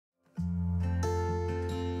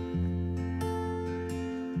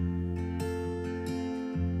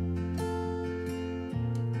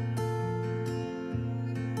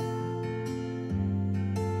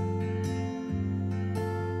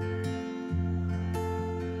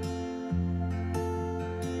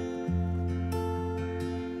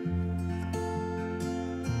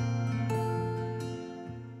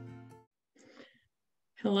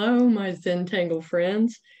Hello, my Zentangle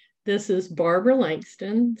friends. This is Barbara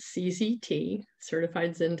Langston, CZT,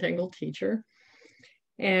 Certified Zentangle Teacher.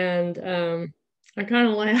 And I kind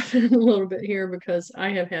of laughing a little bit here because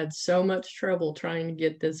I have had so much trouble trying to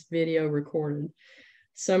get this video recorded.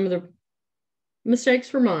 Some of the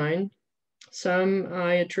mistakes were mine. Some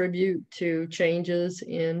I attribute to changes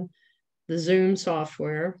in the Zoom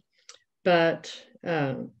software. But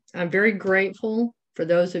I'm very grateful for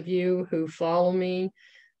those of you who follow me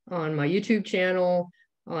on my YouTube channel,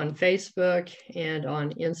 on Facebook, and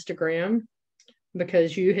on Instagram,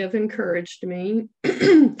 because you have encouraged me,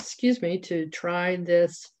 excuse me, to try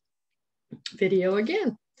this video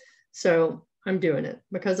again. So I'm doing it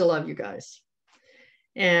because I love you guys.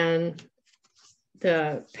 And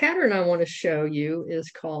the pattern I want to show you is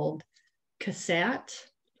called Cassatt,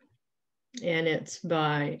 and it's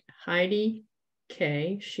by Heidi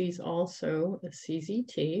Kay. She's also a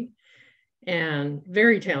CZT and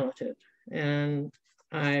very talented. And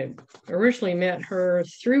I originally met her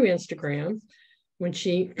through Instagram when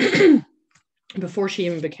she, before she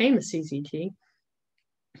even became a CZT.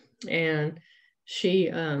 And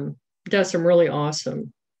she does some really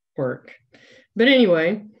awesome work. But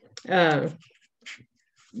anyway,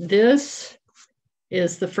 this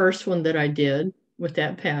is the first one that I did with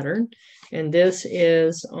that pattern. And this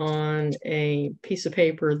is on a piece of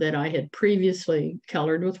paper that I had previously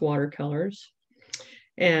colored with watercolors.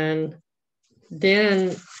 And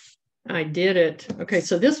then I did it. Okay,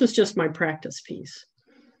 so this was just my practice piece.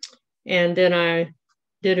 And then I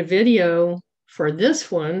did a video for this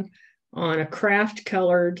one on a craft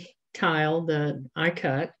colored tile that I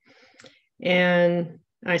cut. And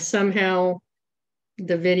I somehow,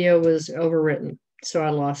 the video was overwritten. So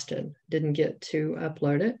I lost it, didn't get to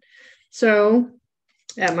upload it. So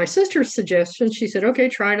at my sister's suggestion, she said, okay,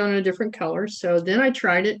 try it on a different color. So then I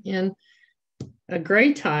tried it in a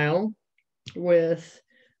gray tile with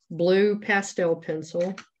blue pastel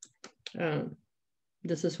pencil.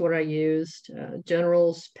 This is what I used,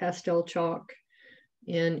 General's pastel chalk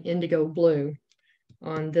in indigo blue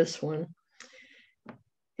on this one.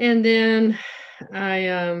 And then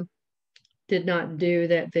I did not do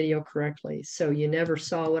that video correctly. So you never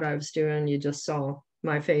saw what I was doing. You just saw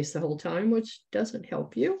my face the whole time, which doesn't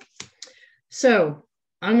help you. So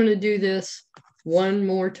I'm going to do this one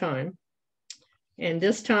more time. And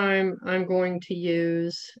this time I'm going to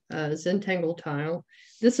use a Zentangle tile.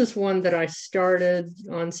 This is one that I started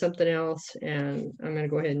on something else, and I'm going to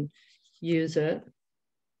go ahead and use it.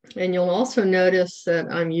 And you'll also notice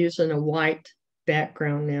that I'm using a white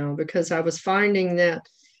background now, because I was finding that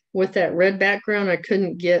with that red background, I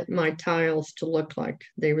couldn't get my tiles to look like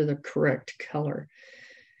they were the correct color.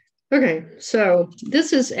 Okay, so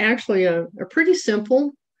this is actually a pretty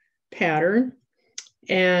simple pattern.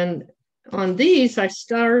 And on these, I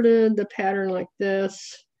started the pattern like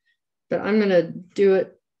this, but I'm going to do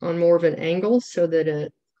it on more of an angle so that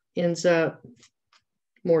it ends up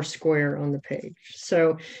more square on the page.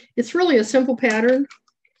 So it's really a simple pattern.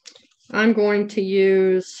 I'm going to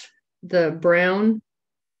use the brown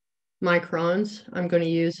microns. I'm going to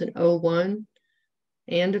use an 01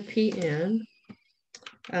 and a PN.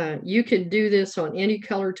 You could do this on any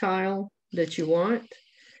color tile that you want,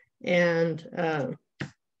 and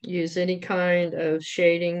use any kind of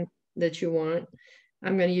shading that you want.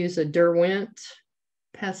 I'm going to use a Derwent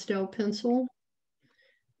pastel pencil,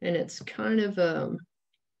 and it's kind of a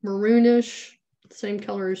maroonish, same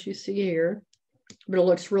color as you see here, but it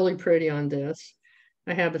looks really pretty on this.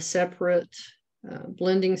 I have a separate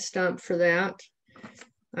blending stump for that.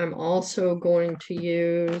 I'm also going to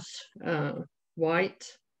use white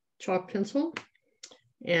chalk pencil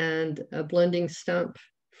and a blending stump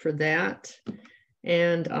for that.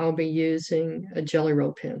 And I'll be using a Jelly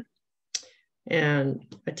Roll pen. And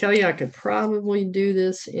I tell you, I could probably do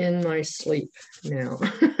this in my sleep now.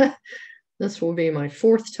 This will be my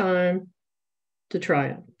fourth time to try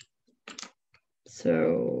it.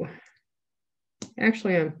 So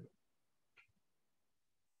actually,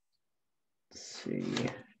 let's see.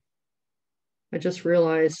 I just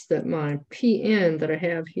realized that my PN that I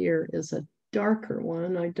have here is a darker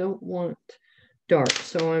one. I don't want dark,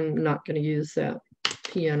 so I'm not going to use that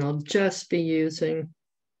PN. I'll just be using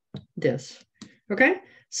this. Okay,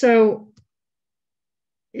 so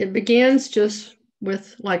it begins just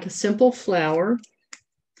with like a simple flower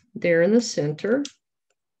there in the center.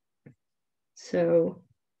 So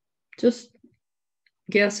just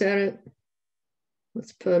guess at it.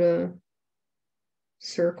 Let's put a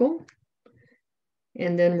circle,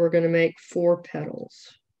 and then we're going to make 4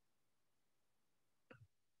 petals.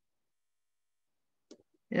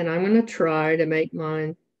 And I'm going to try to make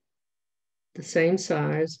mine the same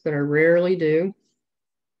size, but I rarely do,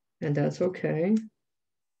 and that's okay.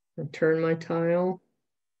 I'll turn my tile,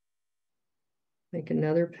 make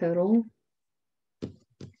another petal,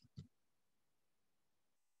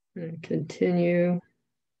 and continue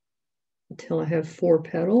until I have 4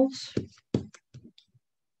 petals.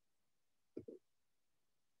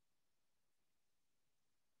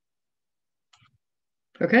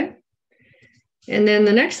 Okay. And then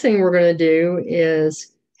the next thing we're going to do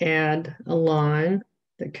is add a line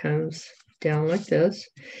that comes down like this.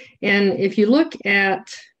 And if you look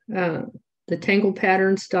at the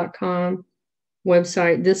tanglepatterns.com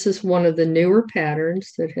website, this is one of the newer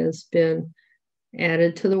patterns that has been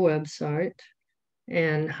added to the website.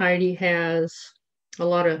 And Heidi has a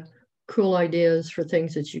lot of cool ideas for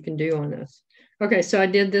things that you can do on this. Okay, so I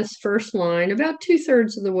did this first line about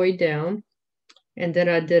 2/3 of the way down, and then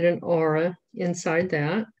I did an aura inside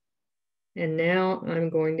that. And now I'm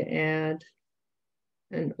going to add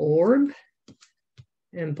an orb,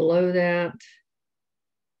 and below that,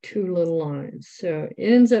 2 little lines. So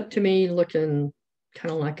it ends up to me looking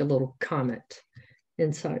kind of like a little comet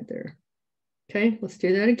inside there. Okay, let's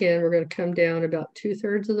do that again. We're going to come down about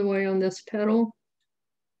 2/3 of the way on this petal.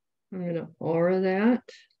 I'm going to aura that,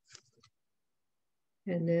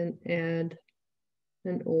 and then add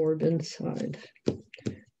an orb inside. And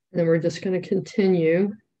then we're just going to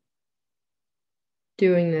continue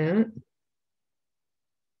doing that.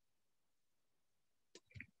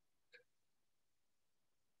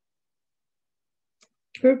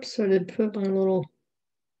 Oops, I did put my little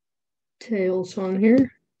tails on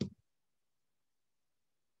here.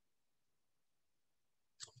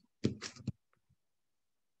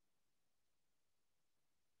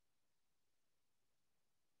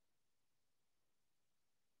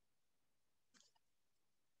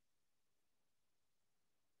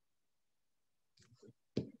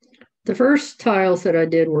 The first tiles that I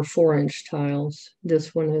did were 4-inch tiles.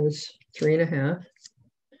 This one is 3.5.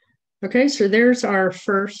 Okay, so there's our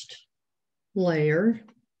first layer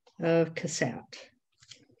of Cassatt.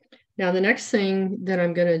 Now the next thing that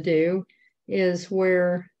I'm going to do is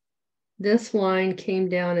where this line came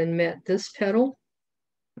down and met this petal,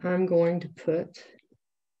 I'm going to put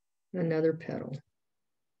another petal.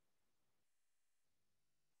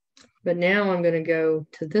 But now I'm going to go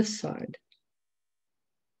to this side.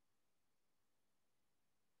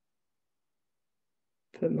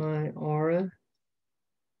 Put my aura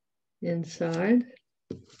inside,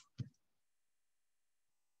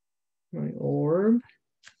 my orb,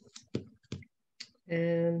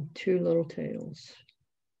 and 2 little tails.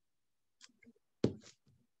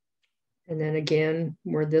 And then again,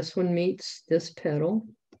 where this one meets this petal,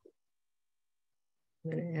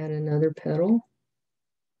 I'm going to add another petal.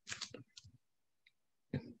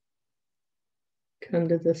 Come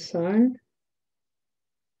to this side,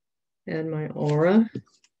 add my aura,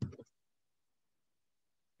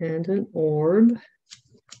 and an orb,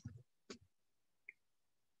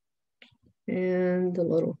 and the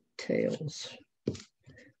little tails.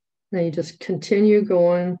 Now you just continue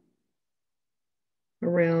going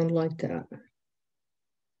around like that.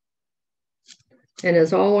 And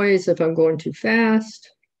as always, if I'm going too fast,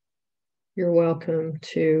 you're welcome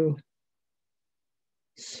to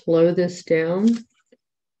slow this down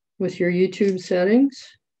with your YouTube settings,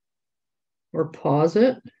 or pause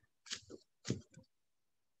it.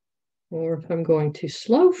 Or if I'm going too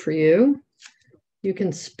slow for you, you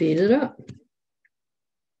can speed it up.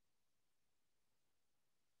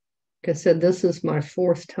 Like I said, this is my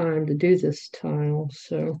 4th time to do this tile,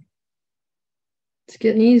 so it's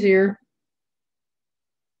getting easier.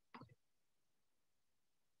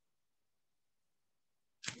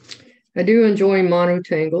 I do enjoy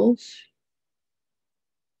monotangles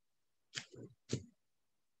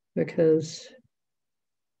because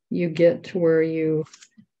you get to where you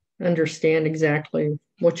understand exactly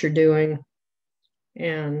what you're doing,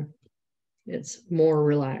 and it's more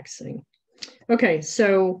relaxing. Okay,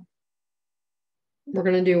 so we're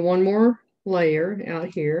going to do one more layer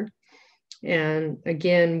out here. And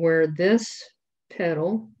again, where this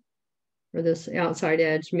petal or this outside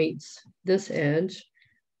edge meets this edge,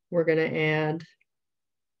 we're going to add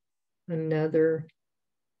another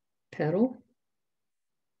petal.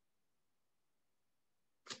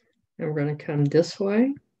 And we're going to come this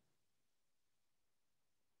way.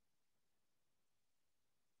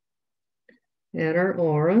 Add our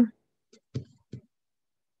aura.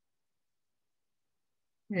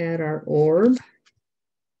 Add our orb.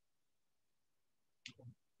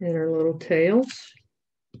 And our little tails.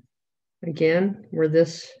 Again, where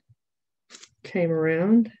this came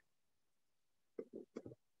around,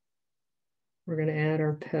 we're going to add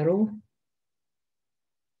our petal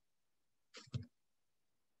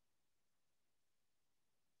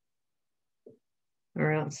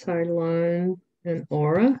our outside line, an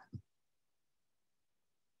aura,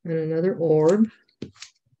 and another orb.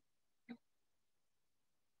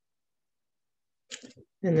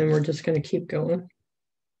 And then we're just going to keep going.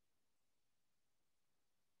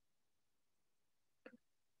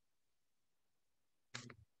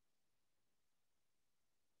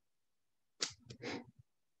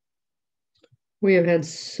 We have had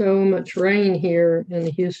so much rain here in the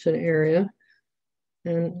Houston area,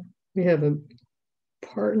 and we have a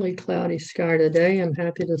partly cloudy sky today. I'm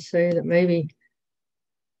happy to say that maybe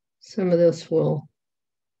some of this will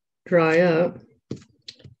dry up.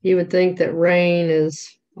 You would think that rain is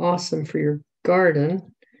awesome for your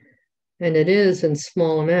garden, and it is in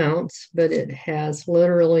small amounts, but it has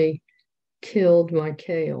literally killed my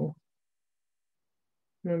kale.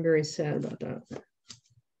 And I'm very sad about that.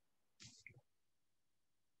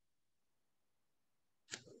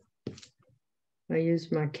 I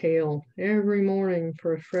use my kale every morning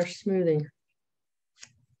for a fresh smoothie.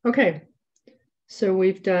 Okay, so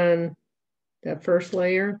we've done that first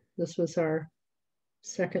layer. This was our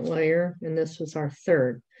second layer, and this was our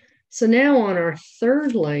third. So now on our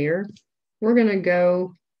third layer, we're going to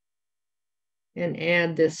go and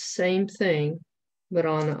add this same thing, but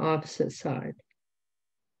on the opposite side.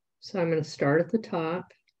 So I'm going to start at the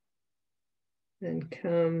top and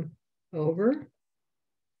come over.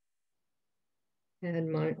 Add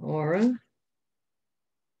my aura,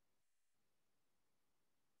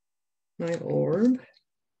 my orb,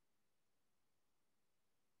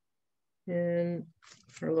 and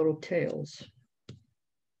our little tails.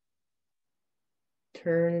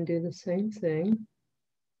 Turn and do the same thing.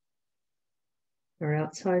 Our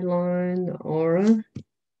outside line, the aura,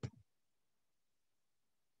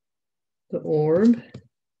 the orb,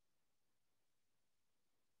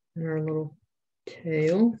 and our little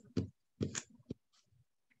tail.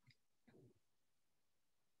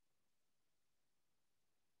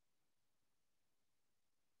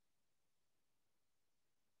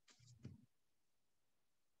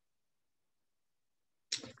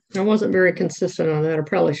 I wasn't very consistent on that. I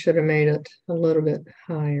probably should have made it a little bit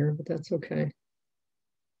higher, but that's okay.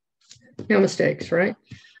 No mistakes, right?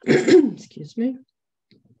 Excuse me.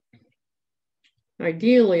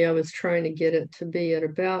 Ideally, I was trying to get it to be at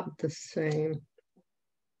about the same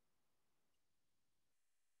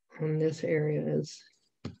on this area as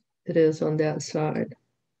it is on that side.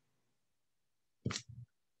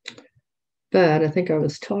 But I think I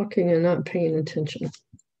was talking and not paying attention.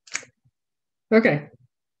 Okay.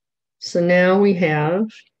 So now we have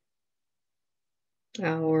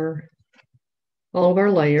all of our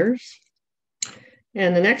layers.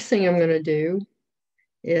 And the next thing I'm going to do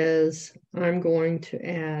is I'm going to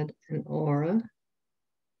add an aura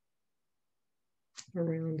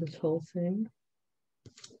around this whole thing.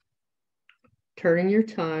 Turning your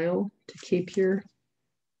tile to keep your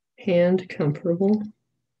hand comfortable.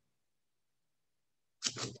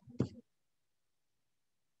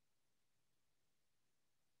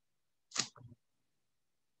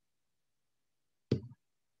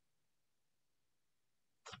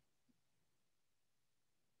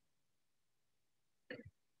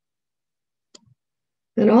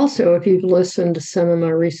 And also, if you've listened to some of my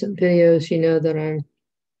recent videos, you know that I'm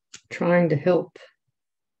trying to help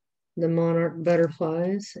the monarch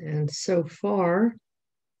butterflies. And so far,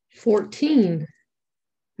 14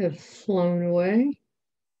 have flown away.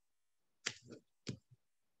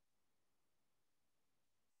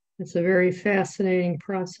 It's a very fascinating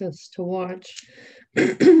process to watch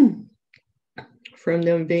from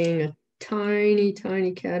them being a tiny,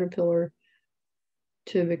 tiny caterpillar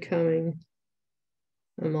to becoming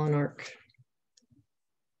a monarch.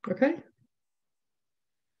 Okay.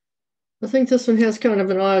 I think this one has kind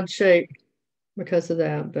of an odd shape because of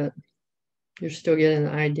that, but you're still getting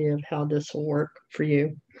the idea of how this will work for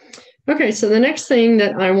you. Okay, so the next thing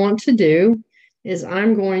that I want to do is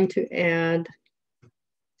I'm going to add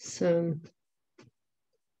some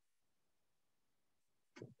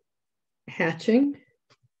hatching.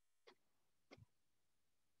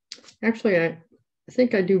 Actually, I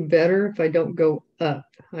think I do better if I don't go up.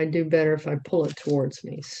 I do better if I pull it towards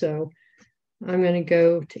me. So I'm going to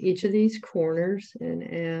go to each of these corners and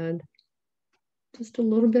add just a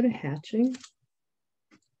little bit of hatching.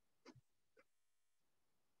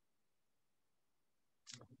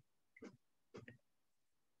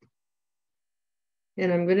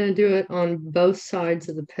 And I'm going to do it on both sides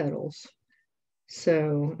of the petals.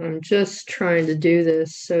 So I'm just trying to do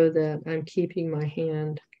this so that I'm keeping my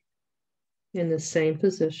hand in the same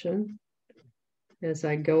position as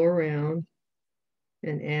I go around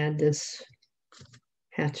and add this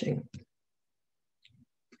hatching.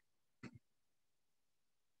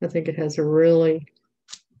 I think it has a really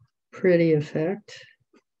pretty effect.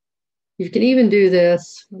 You can even do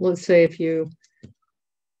this, let's say if you're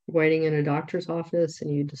waiting in a doctor's office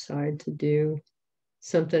and you decide to do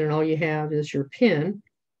something and all you have is your pen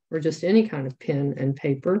or just any kind of pen and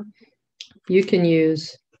paper, you can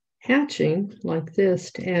use hatching like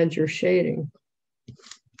this to add your shading.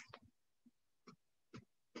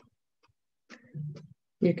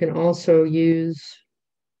 You can also use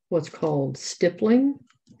what's called stippling,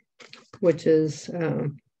 which is,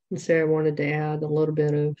 let's say I wanted to add a little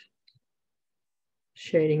bit of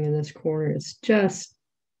shading in this corner. It's just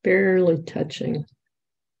barely touching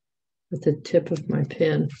with the tip of my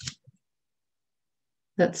pen.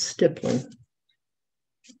 That's stippling.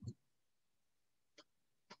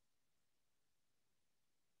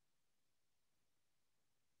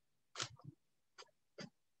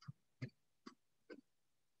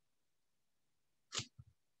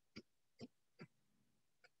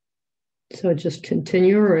 So just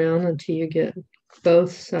continue around until you get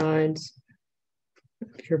both sides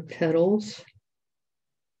of your petals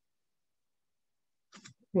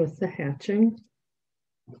with the hatching.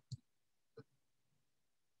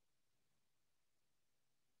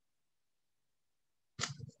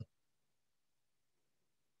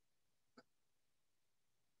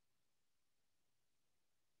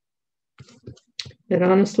 It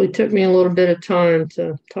honestly took me a little bit of time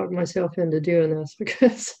to talk myself into doing this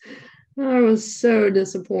because I was so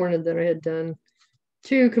disappointed that I had done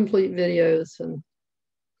 2 complete videos and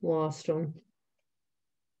lost them.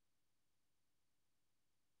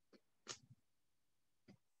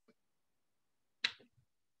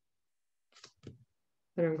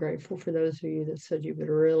 But I'm grateful for those of you that said you would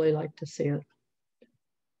really like to see it.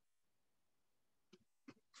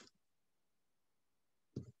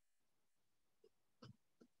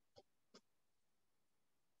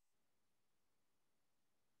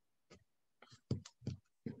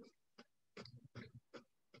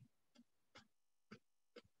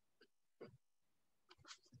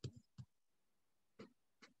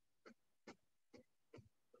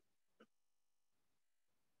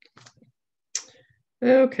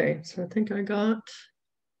 Okay, so I think I got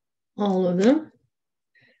all of them.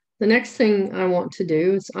 The next thing I want to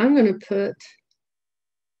do is I'm going to put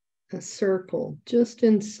a circle just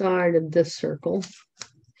inside of this circle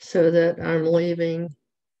so that I'm leaving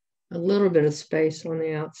a little bit of space on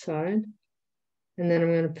the outside. And then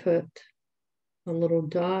I'm going to put a little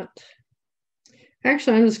dot.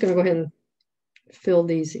 Actually, I'm just going to go ahead and fill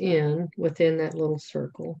these in within that little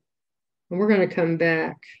circle. And we're going to come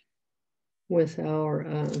back with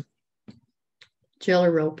our Jelly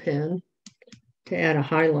Roll pen to add a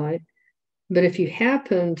highlight. But if you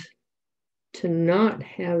happened to not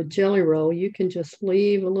have a Jelly Roll, you can just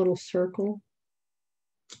leave a little circle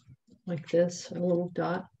like this, a little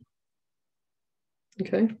dot.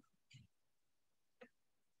 Okay. Let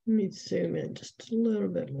me zoom in just a little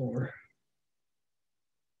bit more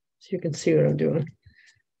so you can see what I'm doing.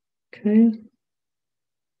 Okay.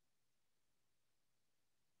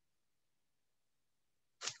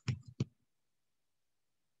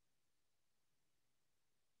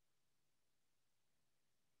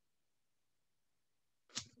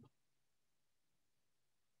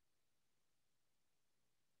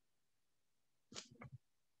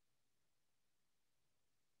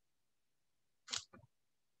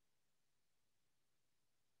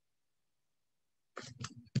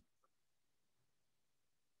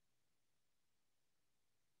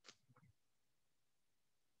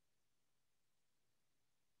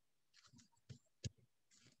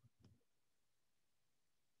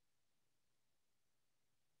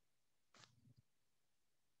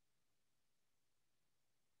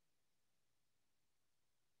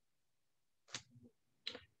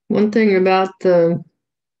 One thing about the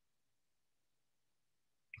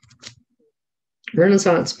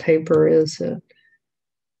Renaissance paper is it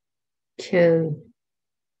can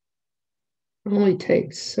only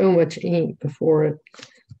take so much ink before it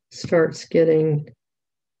starts getting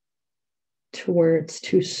to where it's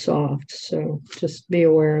too soft. So just be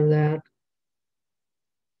aware of that.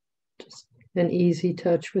 Just an easy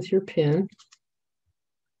touch with your pen.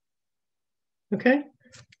 Okay,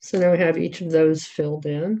 so now we have each of those filled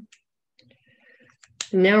in.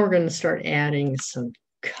 And now we're going to start adding some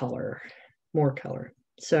color, more color.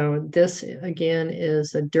 So this again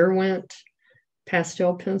is a Derwent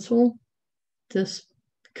pastel pencil. This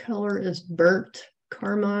color is Burnt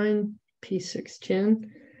Carmine P610.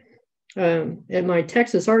 At my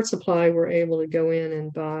Texas Art Supply, we're able to go in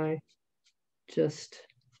and buy just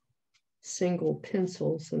single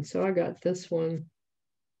pencils. And so I got this one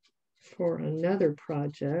for another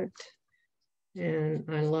project. and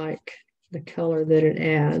I like the color that it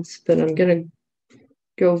adds, but I'm going to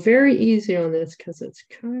go very easy on this because it's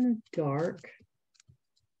kind of dark.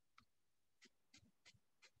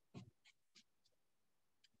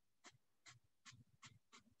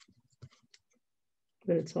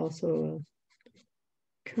 But it's also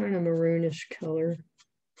a kind of maroonish color.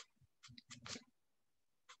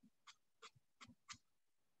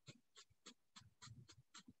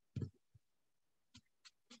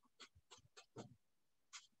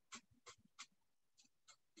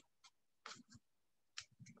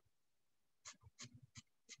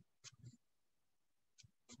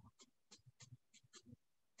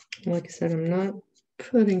 Like I said, I'm not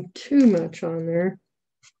putting too much on there.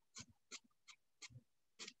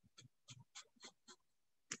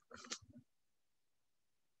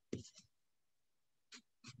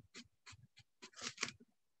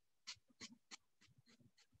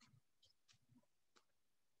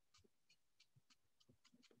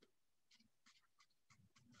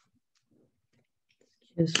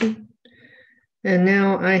 Excuse me. And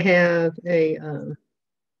now I have a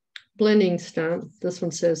blending stump. This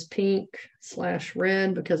one says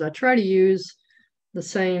pink/red because I try to use the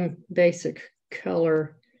same basic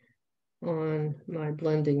color on my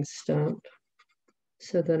blending stump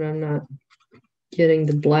so that I'm not getting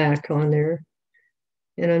the black on there.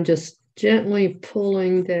 And I'm just gently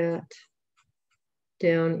pulling that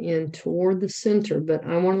down in toward the center, but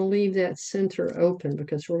I want to leave that center open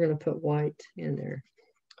because we're going to put white in there.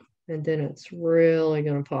 And then it's really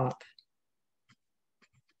going to pop.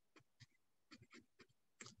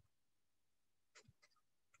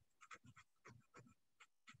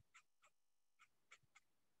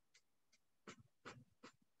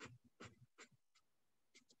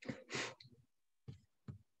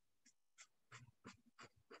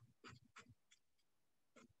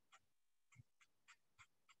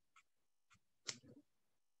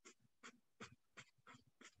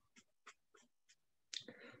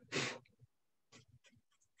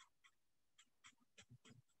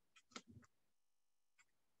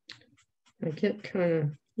 I get kind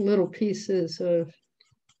of little pieces of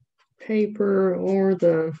paper or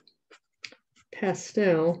the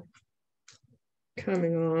pastel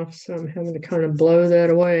coming off, so I'm having to kind of blow that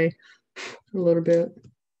away a little bit.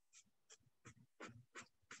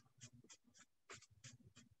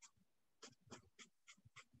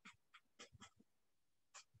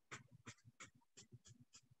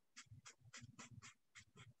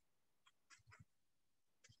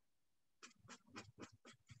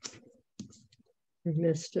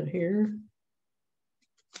 Missed it here.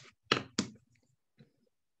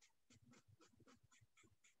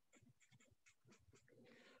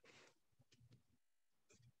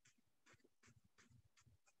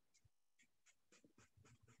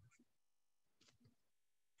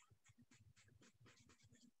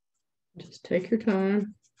 Just take your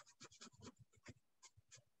time.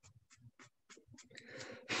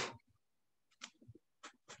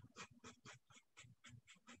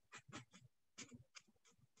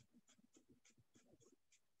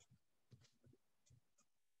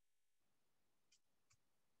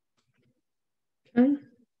 Okay,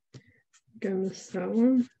 gonna miss that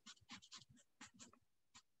one.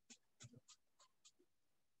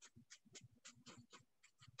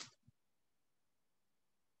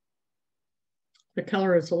 The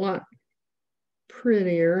color is a lot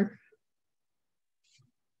prettier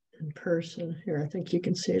in person. Here, I think you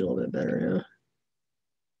can see it a little bit better now.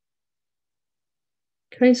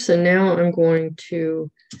 Okay, so now I'm going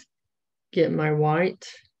to get my white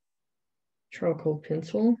charcoal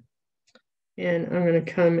pencil, and I'm going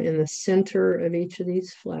to come in the center of each of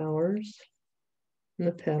these flowers and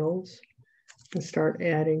the petals and start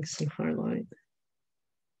adding some highlight.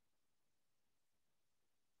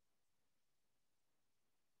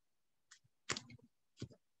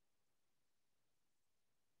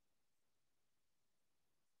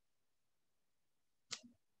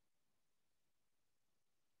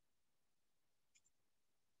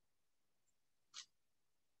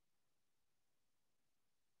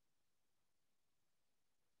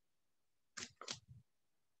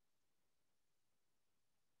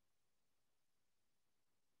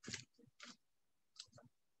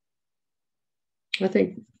 I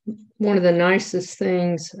think one of the nicest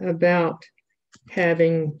things about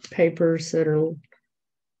having papers that are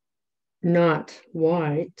not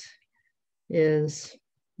white is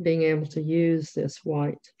being able to use this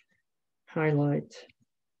white highlight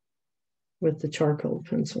with the charcoal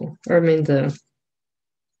pencil, or I mean the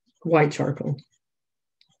white charcoal.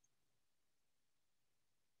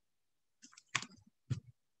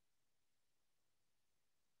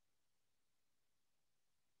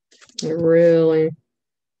 It really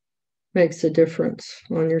makes a difference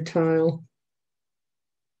on your tile.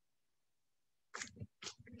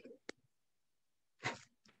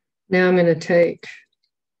 Now I'm going to take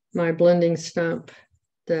my blending stump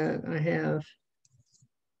that I have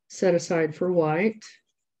set aside for white,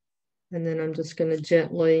 and then I'm just going to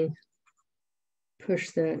gently push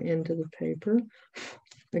that into the paper.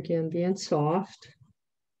 Again, being soft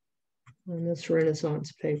on this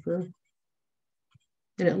Renaissance paper.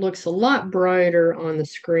 And it looks a lot brighter on the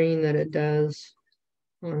screen than it does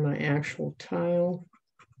on my actual tile.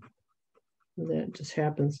 That just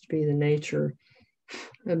happens to be the nature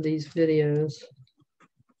of these videos.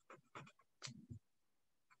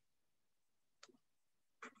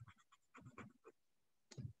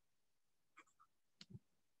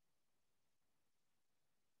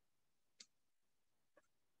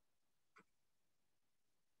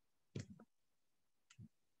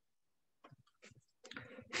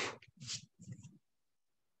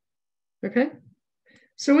 Okay,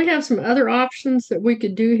 so we have some other options that we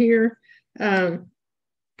could do here. I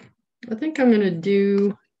think I'm going to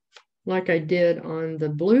do like I did on the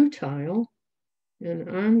blue tile, and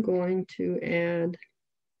I'm going to add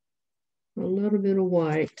a little bit of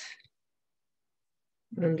white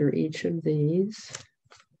under each of these,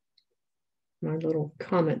 my little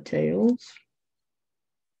comet tails.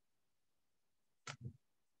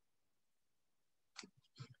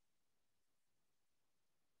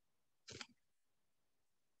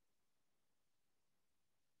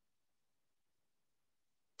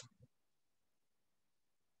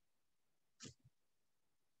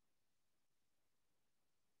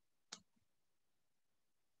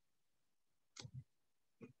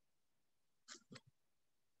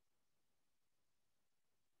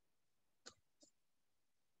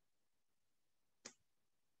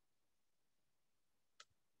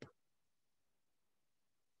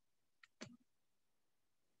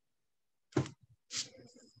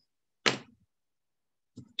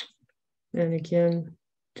 And again,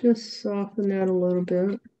 just soften that a little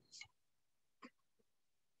bit.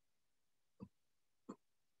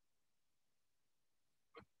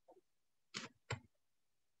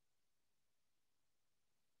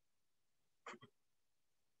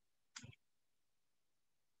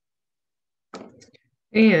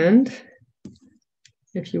 And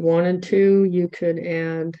if you wanted to, you could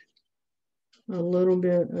add a little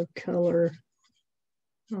bit of color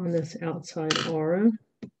on this outside aura.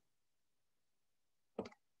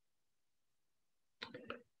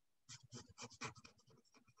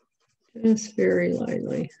 Just very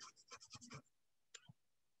lightly.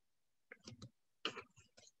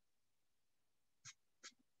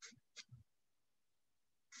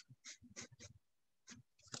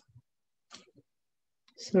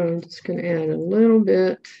 So I'm just going to add a little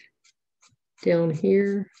bit down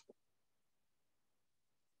here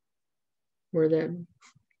where that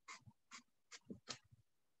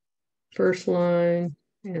first line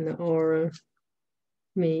and the aura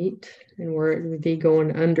meet, and where it would be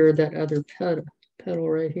going under that other petal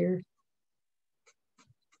right here.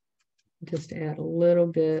 Just add a little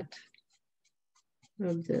bit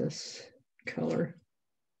of this color.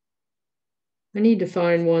 I need to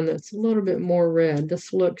find one that's a little bit more red.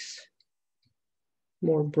 This looks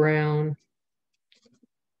more brown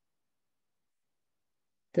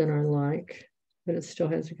than I like, but it still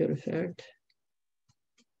has a good effect.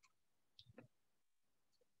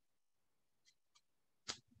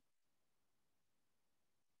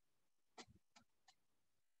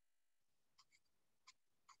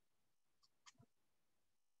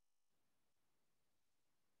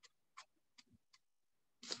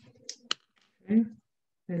 Okay.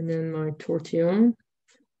 And then my tortillon,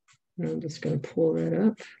 and I'm just going to pull that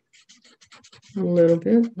up a little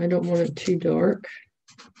bit. I don't want it too dark.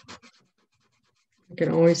 I can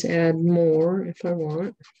always add more if I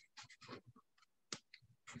want.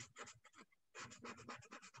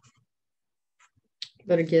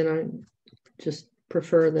 But again, I just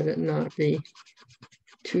prefer that it not be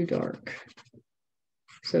too dark.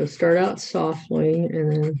 So start out softly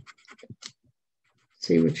and then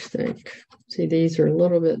see what you think. See, these are a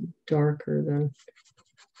little bit darker than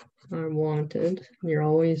I wanted. You're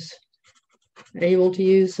always able to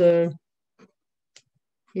use a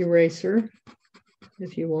eraser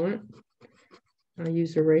if you want. I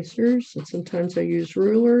use erasers, and sometimes I use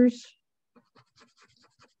rulers.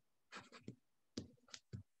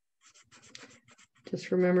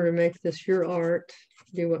 Just remember to make this your art.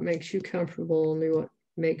 Do what makes you comfortable and do what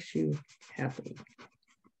makes you happy.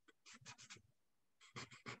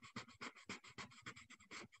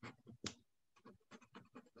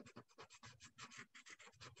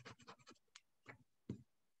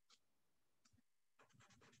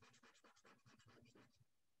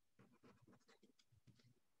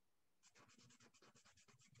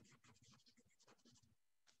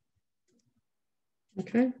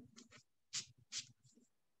 Okay.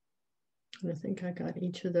 I think I got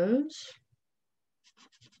each of those.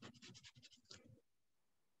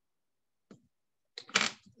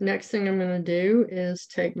 Next thing I'm going to do is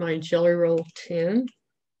take my Jelly Roll tin,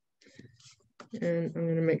 and I'm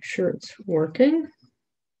going to make sure it's working.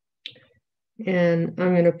 And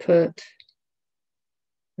I'm going to put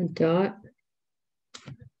a dot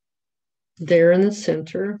there in the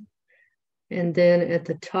center. And then at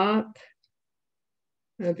the top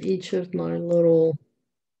of each of my little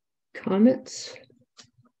comets,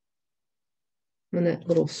 on that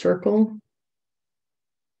little circle,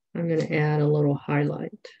 I'm going to add a little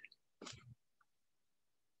highlight.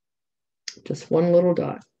 Just one little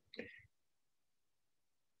dot.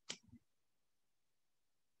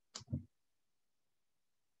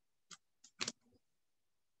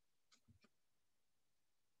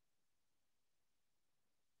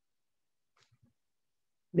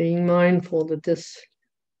 Being mindful that this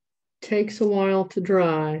takes a while to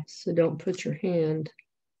dry, so don't put your hand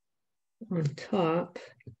on top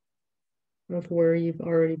of where you've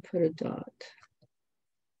already put a dot.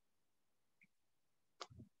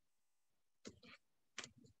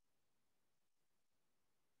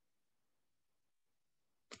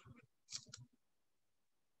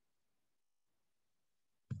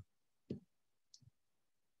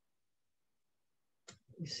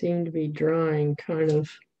 You seem to be drying kind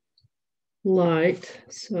of light,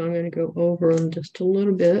 so I'm going to go over them just a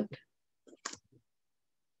little bit.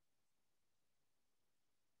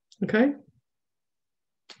 Okay.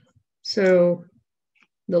 So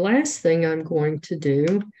the last thing I'm going to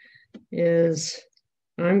do is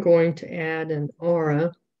I'm going to add an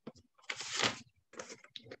aura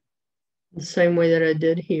the same way that I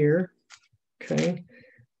did here. Okay.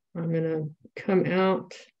 I'm going to come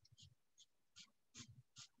out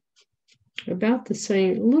about the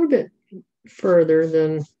same, a little bit further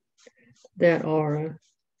than that aura.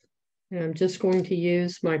 And I'm just going to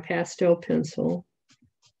use my pastel pencil,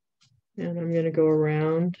 and I'm going to go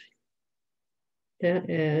around that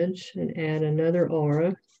edge and add another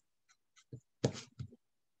aura.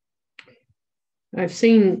 I've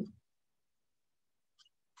seen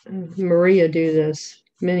Maria do this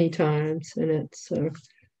many times, and it's a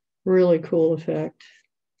really cool effect.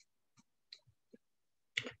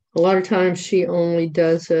 A lot of times she only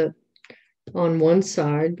does it on one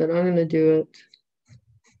side, but I'm going to do it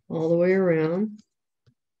all the way around.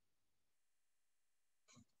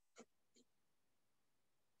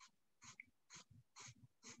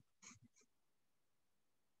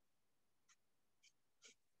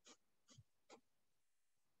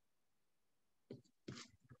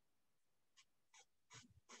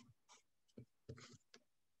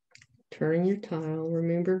 Turning your tile,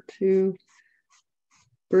 remember to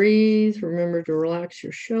breathe, remember to relax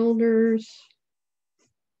your shoulders,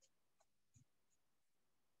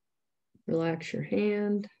 relax your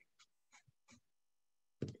hand.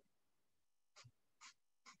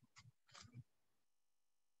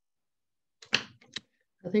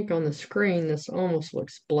 I think on the screen this almost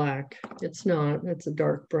looks black. It's not, it's a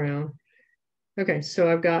dark brown. Okay, so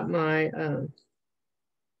I've got my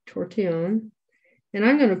tortillon, and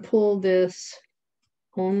I'm going to pull this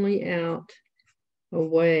only out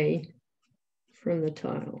away from the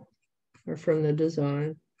tile or from the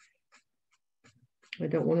design. I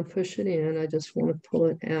don't want to push it in, I just want to pull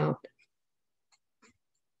it out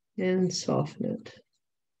and soften it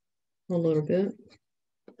a little bit.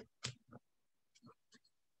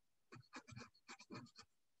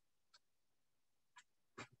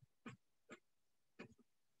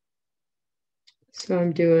 So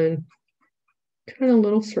I'm doing kind of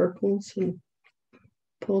little circles and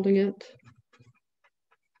pulling it,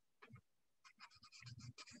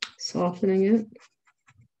 softening it.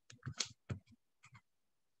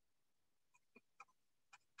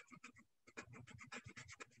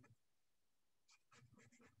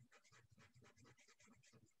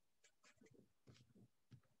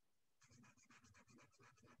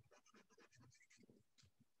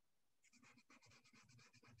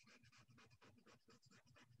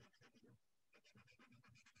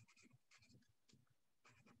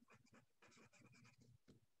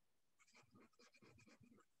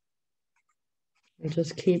 And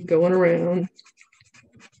just keep going around,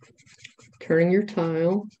 turning your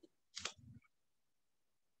tile,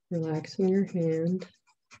 relaxing your hand.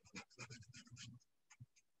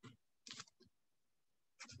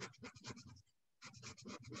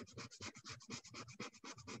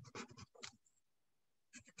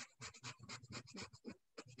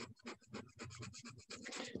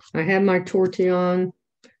 I have my tortillon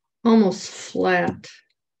almost flat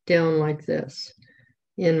down like this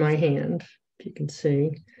in my hand, if you can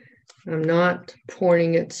see. I'm not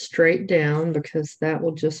pointing it straight down because that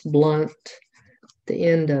will just blunt the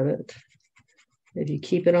end of it. If you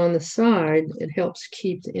keep it on the side, it helps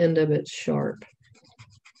keep the end of it sharp.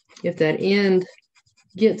 If that end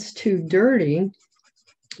gets too dirty,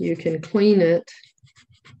 you can clean it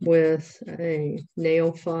with a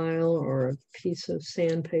nail file or a piece of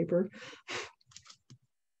sandpaper.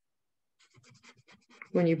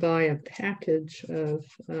 When you buy a package of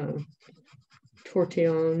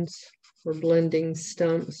tortillons or blending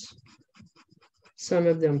stumps, some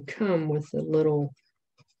of them come with a little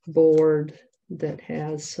board that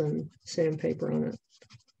has some sandpaper on it.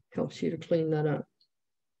 Helps you to clean that up.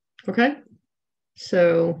 Okay,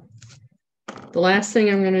 so the last thing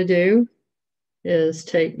I'm going to do is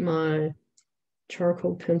take my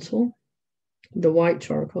charcoal pencil, the white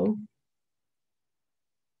charcoal,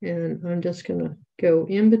 and I'm just going to go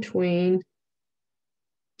in between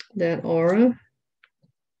that aura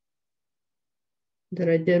that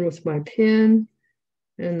I did with my pen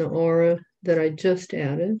and the aura that I just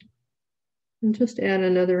added, and just add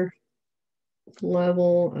another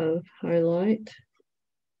level of highlight,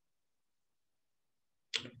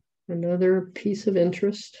 another piece of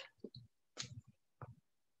interest.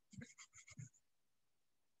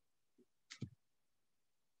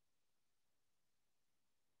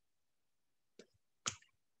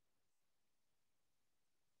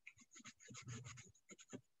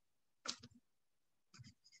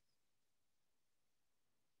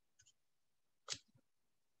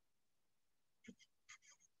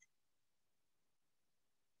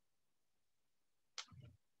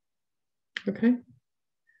 Okay,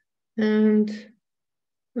 and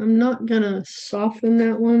I'm not gonna soften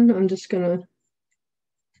that one. I'm just gonna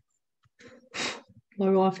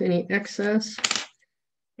log off any excess.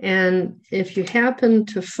 And if you happen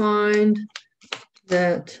to find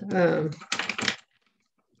that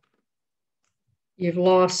you've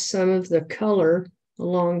lost some of the color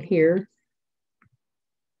along here,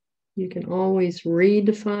 you can always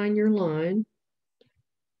redefine your line.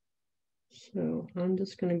 So I'm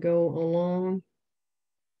just going to go along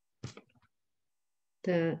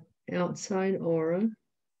that outside aura.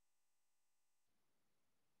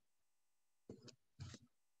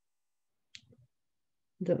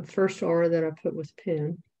 The first aura that I put with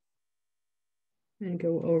pen, and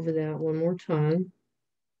go over that one more time.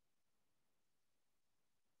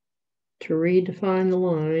 To redefine the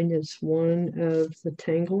line is one of the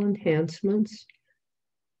tangle enhancements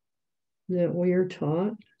that we are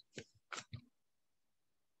taught.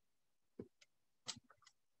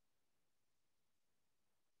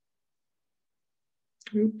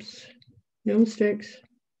 Oops, no mistakes.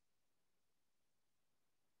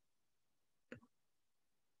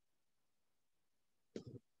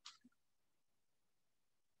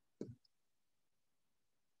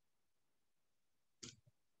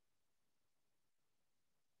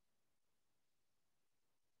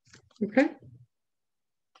 Okay,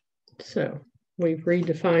 so we've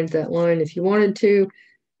redefined that line. If you wanted to,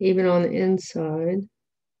 even on the inside,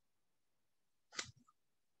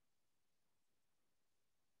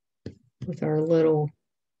 with our little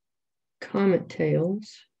comet tails,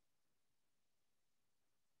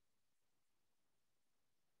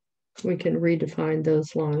 we can redefine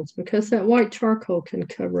those lines because that white charcoal can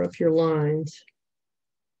cover up your lines.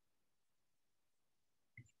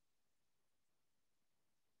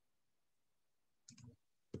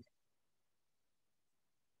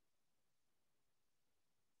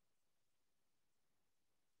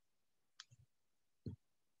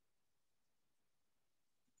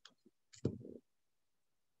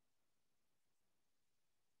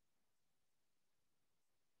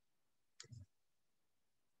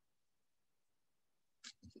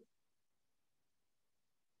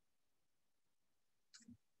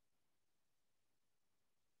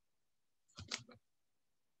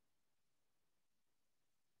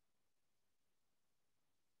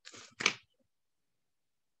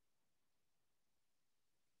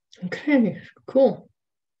 Okay, cool.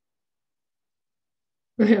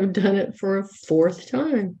 I have done it for a 4th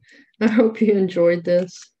time. I hope you enjoyed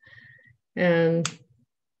this, and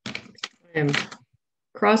I am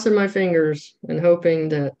crossing my fingers and hoping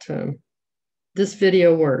that this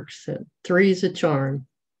video works. 3 is a charm.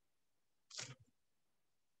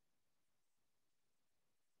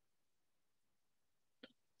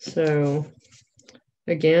 So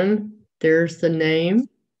again, there's the name,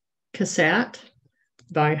 Cassatt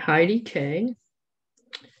by Heidi Kay.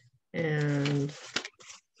 And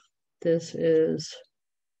this is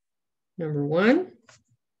number 1,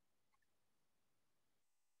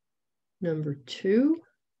 number 2,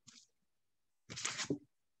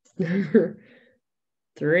 number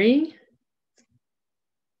 3.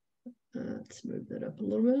 Let's move that up a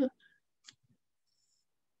little bit.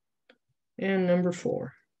 And number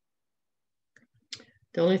 4.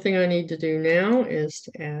 The only thing I need to do now is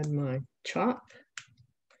to add my chop.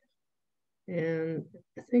 And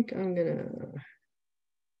I think I'm gonna,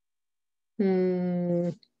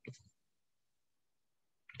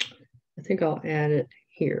 I think I'll add it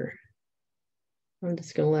here. I'm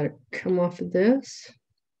just gonna let it come off of this.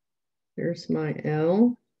 There's my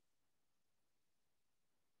L,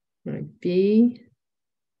 my B,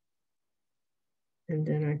 and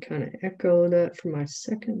then I kind of echo that for my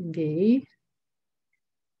second V,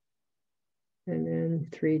 and then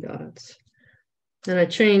 3 dots. And I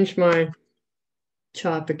change my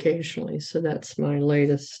chop occasionally, so that's my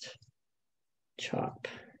latest chop.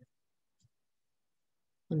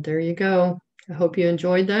 And there you go. I hope you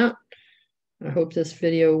enjoyed that. I hope this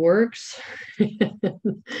video works.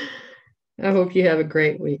 I hope you have a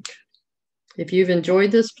great week. If you've enjoyed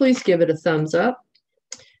this, please give it a thumbs up.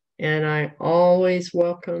 And I always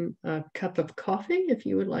welcome a cup of coffee if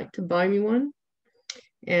you would like to buy me one.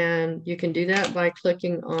 And you can do that by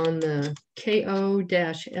clicking on the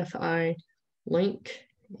ko-fi link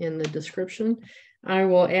in the description. I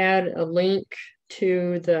will add a link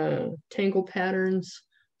to the Tangle Patterns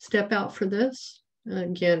step out for this.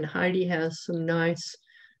 Again, Heidi has some nice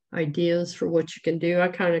ideas for what you can do. I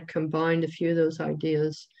kind of combined a few of those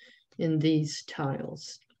ideas in these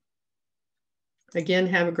tiles. Again,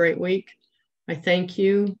 have a great week. I thank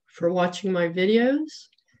you for watching my videos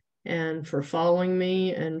and for following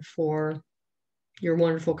me and for your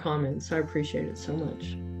wonderful comments. I appreciate it so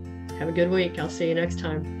much. Have a good week. I'll see you next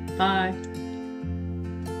time. Bye.